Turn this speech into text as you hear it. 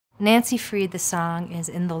Nancy Fried, the song, is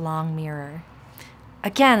In the Long Mirror.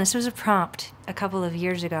 Again, this was a prompt a couple of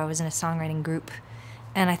years ago. I was in a songwriting group,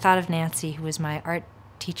 and I thought of Nancy, who was my art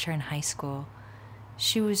teacher in high school.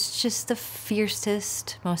 She was just the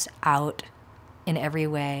fiercest, most out in every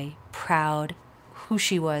way, proud, who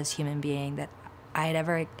she was, human being, that I had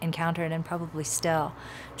ever encountered, and probably still.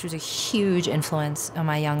 She was a huge influence on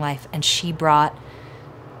my young life, and she brought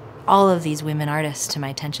all of these women artists to my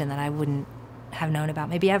attention that I wouldn't have known about,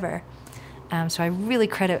 maybe ever. So I really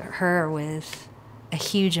credit her with a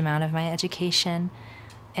huge amount of my education.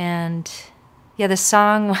 And yeah, the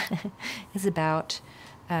song is about,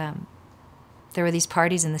 there were these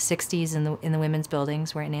parties in the 60s in the women's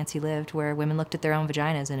buildings where Nancy lived, where women looked at their own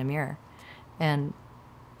vaginas in a mirror. And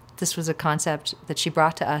this was a concept that she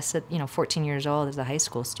brought to us at 14 years old as a high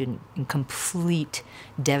school student, in complete,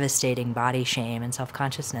 devastating body shame and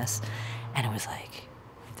self-consciousness. And it was like,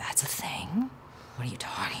 that's a thing? What are you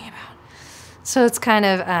talking about? So it's kind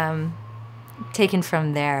of taken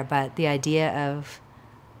from there, but the idea of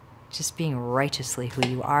just being righteously who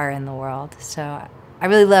you are in the world. So I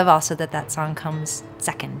really love also that song comes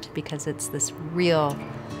second, because it's this real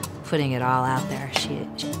putting it all out there. She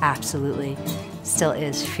absolutely still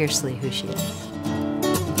is fiercely who she is.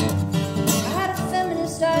 I had a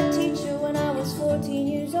feminist art teacher when I was 14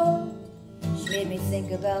 years old. She made me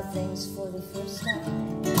think about things for the first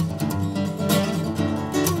time.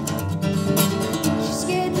 She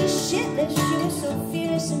scared me shitless, she was so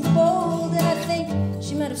fierce and bold, and I think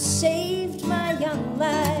she might have saved my young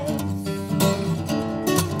life.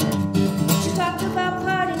 She talked about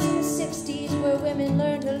parties in the 60s where women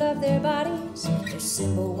learned to love their bodies. Their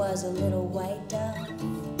symbol was a little white dove.